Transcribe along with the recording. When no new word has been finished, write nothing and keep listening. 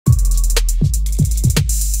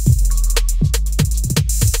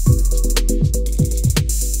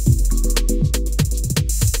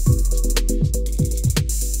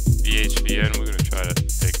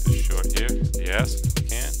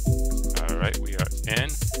we are in.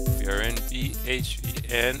 We are in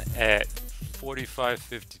bhvn at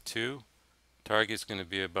 45.52. Target's going to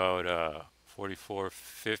be about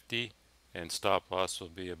 44.50, and stop loss will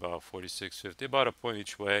be about 46.50, about a point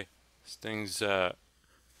each way. This thing's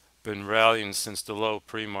been rallying since the low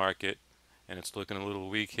pre-market, and it's looking a little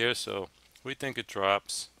weak here, so we think it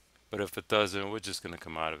drops. But if it doesn't, we're just going to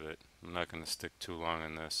come out of it. I'm not going to stick too long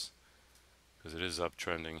in this because it is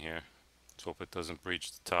uptrending here. Let's hope it doesn't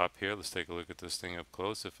breach the top here. Let's take a look at this thing up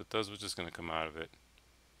close. If it does, we're just going to come out of it.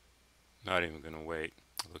 Not even going to wait.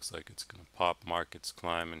 It looks like it's going to pop. Market's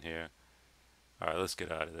climbing here. Alright, let's get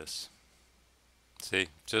out of this. See,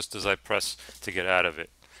 just as I press to get out of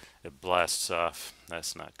it, it blasts off.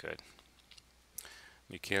 That's not good. Let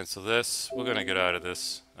me cancel this. We're going to get out of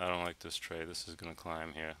this. I don't like this trade. This is going to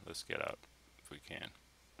climb here. Let's get out if we can.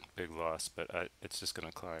 Big loss, but it's just going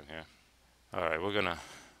to climb here. Alright, we're gonna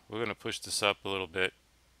push this up a little bit.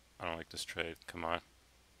 I don't like this trade. Come on.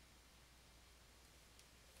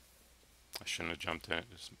 I shouldn't have jumped in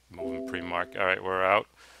it. Just moving pre-market. Alright, we're out.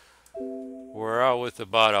 We're out with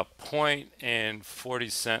about a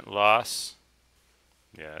 .40 loss.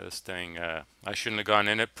 Yeah, this thing, I shouldn't have gone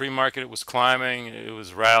in it. Pre-market, it was climbing, it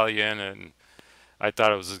was rallying, and I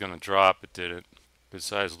thought it was just going to drop. It didn't. Good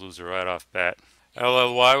size loser right off bat.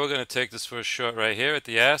 LLY, we're going to take this for a short right here at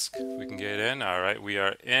the ask. If we can get in. Alright, we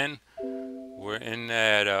are in. We're in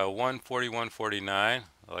at 141.49. I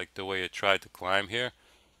like the way it tried to climb here.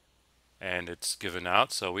 And it's given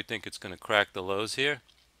out, so we think it's going to crack the lows here.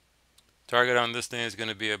 Target on this thing is going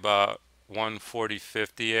to be about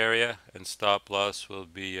 140.50 area, and stop loss will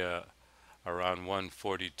be around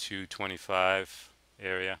 142.25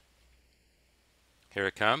 area. Here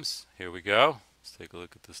it comes. Here we go. Let's take a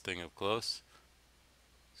look at this thing up close.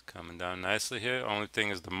 It's coming down nicely here. Only thing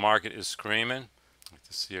is the market is screaming. I'd like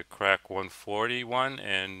to see it crack 141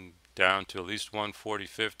 and down to at least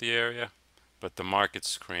 140.50 area. But the market's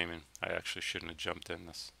screaming. I actually shouldn't have jumped in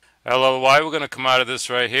this. LLY, we're going to come out of this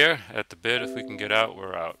right here at the bid. If we can get out,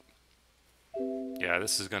 we're out. Yeah,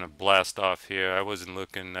 this is going to blast off here. I wasn't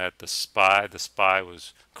looking at the SPY. The SPY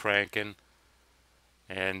was cranking.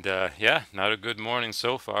 And yeah, not a good morning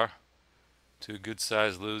so far. Two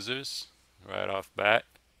good-sized losers right off bat.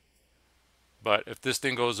 But if this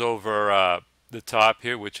thing goes over the top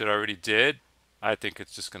here, which it already did, I think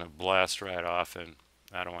it's just going to blast right off, and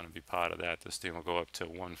I don't want to be part of that. This thing will go up to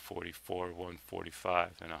 144,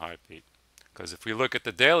 145 in a heartbeat. Because if we look at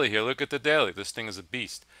the daily here, look at the daily. This thing is a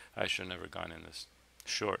beast. I should have never gone in this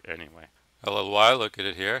short anyway. LLY, look at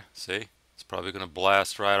it here. See? It's probably going to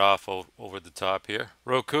blast right off over the top here.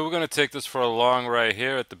 Roku, we're going to take this for a long right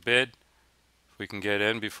here at the bid. If we can get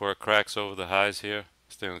in before it cracks over the highs here.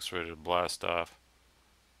 This thing looks ready to blast off.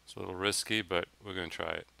 It's a little risky, but we're going to try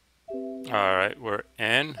it. Alright, we're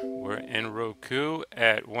in. We're in Roku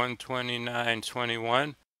at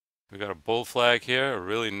 129.21. We got a bull flag here, a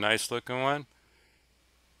really nice looking one.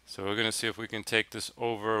 So we're going to see if we can take this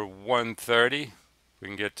over 130. If we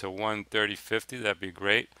can get to 130.50, that'd be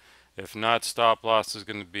great. If not, stop loss is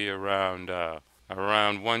going to be around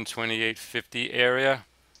 128.50 area.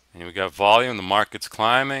 And we got volume. The market's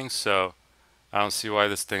climbing, so I don't see why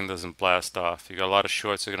this thing doesn't blast off. You got a lot of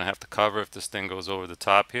shorts you're going to have to cover if this thing goes over the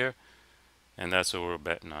top here. And that's what we're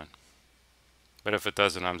betting on. But if it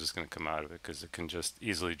doesn't, I'm just going to come out of it because it can just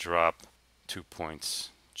easily drop 2 points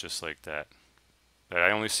just like that. But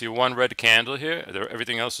I only see one red candle here.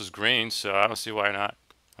 Everything else is green, so I don't see why not.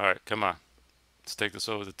 Alright, come on. Let's take this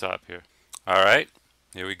over the top here. Alright,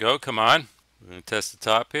 here we go. Come on. We're going to test the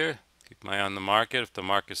top here. Keep my eye on the market. If the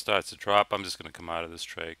market starts to drop, I'm just going to come out of this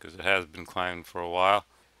trade because it has been climbing for a while.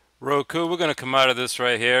 Roku, we're going to come out of this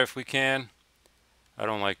right here if we can. I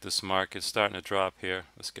don't like this market. It's starting to drop here.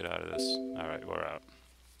 Let's get out of this. Alright, we're out.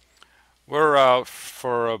 We're out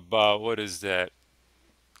for about, what is that?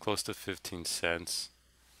 Close to 15 cents.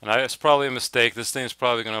 And it's probably a mistake. This thing's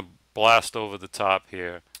probably going to blast over the top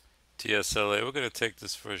here. TSLA, we're going to take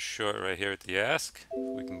this for a short right here at the ask.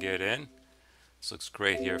 If we can get in. This looks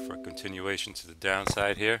great here for a continuation to the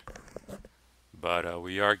downside here. But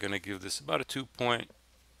we are going to give this about a 2-point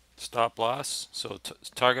stop loss. So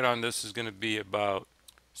target on this is going to be about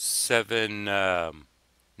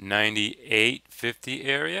 798.50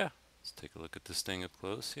 area. Let's take a look at this thing up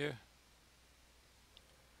close here.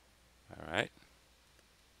 Alright.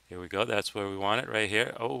 Here we go. That's where we want it right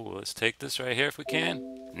here. Oh, let's take this right here if we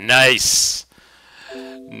can. Nice!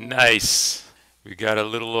 Nice! We got a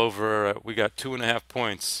little over, we got 2.5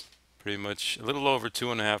 points. Pretty much a little over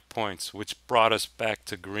 2.5 points, which brought us back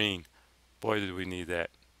to green. Boy, did we need that.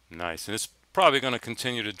 Nice. And it's probably going to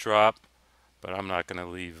continue to drop, but I'm not going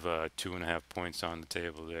to leave 2.5 points on the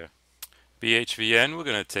table there. bhvn, we're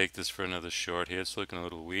going to take this for another short here. It's looking a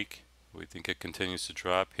little weak. We think it continues to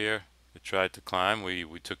drop here. It tried to climb. We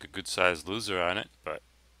took a good sized loser on it, but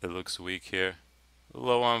it looks weak here.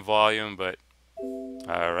 Low on volume, but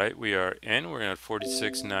alright, we are in. We're at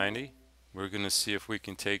 46.90. We're going to see if we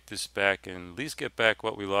can take this back and at least get back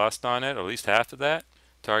what we lost on it, or at least half of that.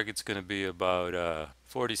 Target's going to be about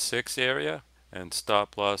 46 area, and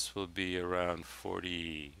stop loss will be around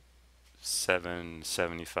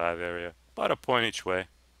 47.75 area. About a point each way.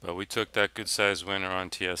 But we took that good sized winner on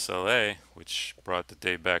tsla, which brought the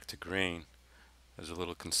day back to green. I was a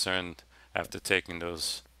little concerned after taking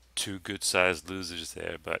those two good sized losers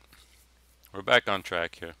there, but we're back on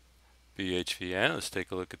track here. bhvn, let's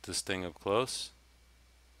take a look at this thing up close.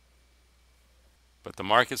 But the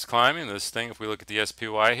market's climbing. This thing, if we look at the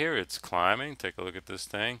SPY here, it's climbing. Take a look at this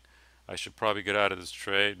thing. I should probably get out of this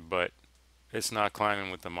trade, but it's not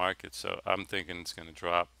climbing with the market, so I'm thinking it's going to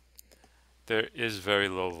drop. There is very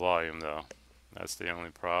low volume though. That's the only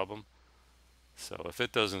problem. So if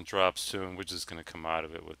it doesn't drop soon, we're just going to come out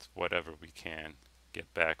of it with whatever we can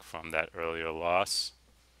get back from that earlier loss.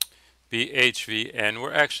 bhvn,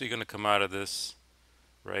 we're actually going to come out of this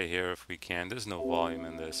right here if we can. There's no volume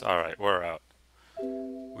in this. All right, we're out.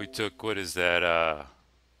 We took, what is that, a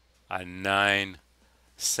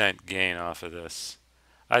 9-cent gain off of this.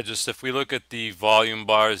 If we look at the volume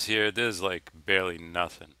bars here, there's like barely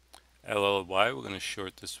nothing. LLY, we're going to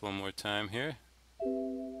short this one more time here.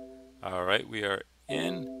 All right, we are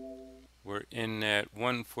in. We're in at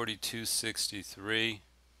 142.63.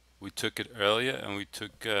 We took it earlier, and we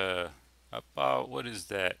took about, what is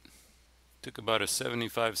that? Took about a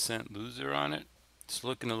 75-cent loser on it. It's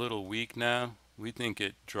looking a little weak now. We think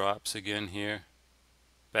it drops again here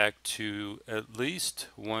back to at least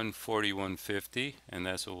 140.150, and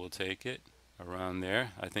that's what we'll take it, around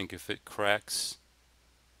there. I think if it cracks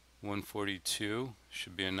 142,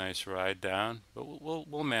 should be a nice ride down, but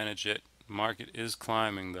we'll manage it. Market is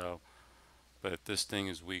climbing though, but this thing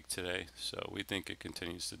is weak today, so we think it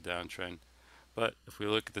continues to downtrend. But if we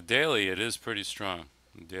look at the daily, it is pretty strong.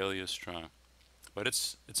 The daily is strong, but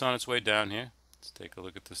it's on its way down here. Let's take a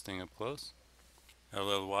look at this thing up close.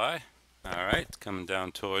 LLY, all right, it's coming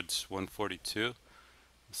down towards 142.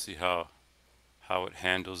 Let's see how it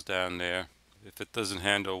handles down there. If it doesn't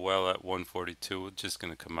handle well at 142, we're just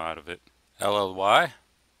going to come out of it. LLY,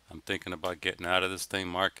 I'm thinking about getting out of this thing.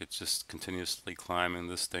 Market's just continuously climbing.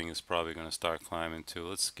 This thing is probably going to start climbing too.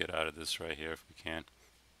 Let's get out of this right here if we can.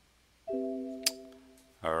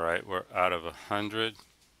 All right, we're out of 100.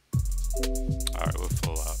 All right, we're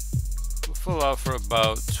full out. We're full out for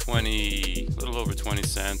about 20, a little over 20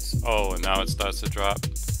 cents. Oh, and now it starts to drop.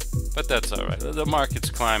 But that's all right. The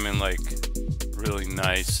market's climbing like really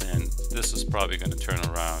nice, and this is probably going to turn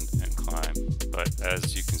around and climb. But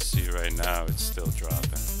as you can see right now, it's still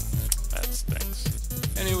dropping. That stinks.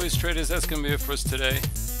 Anyways, traders, that's going to be it for us today.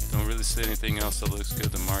 Don't really see anything else that looks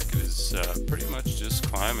good. The market is pretty much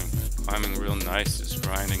just climbing real nice. It's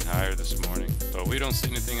grinding higher this morning, but we don't see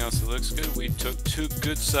anything else that looks good. We took two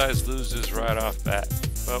good sized losers right off bat,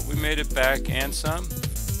 but we made it back and some.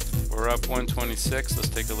 We're up 126. Let's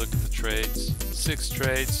take a look at the trades. 6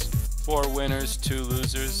 trades, 4 winners, 2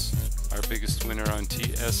 losers. Our biggest winner on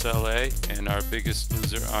tsla and our biggest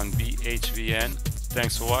loser on bhvn.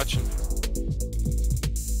 Thanks for watching.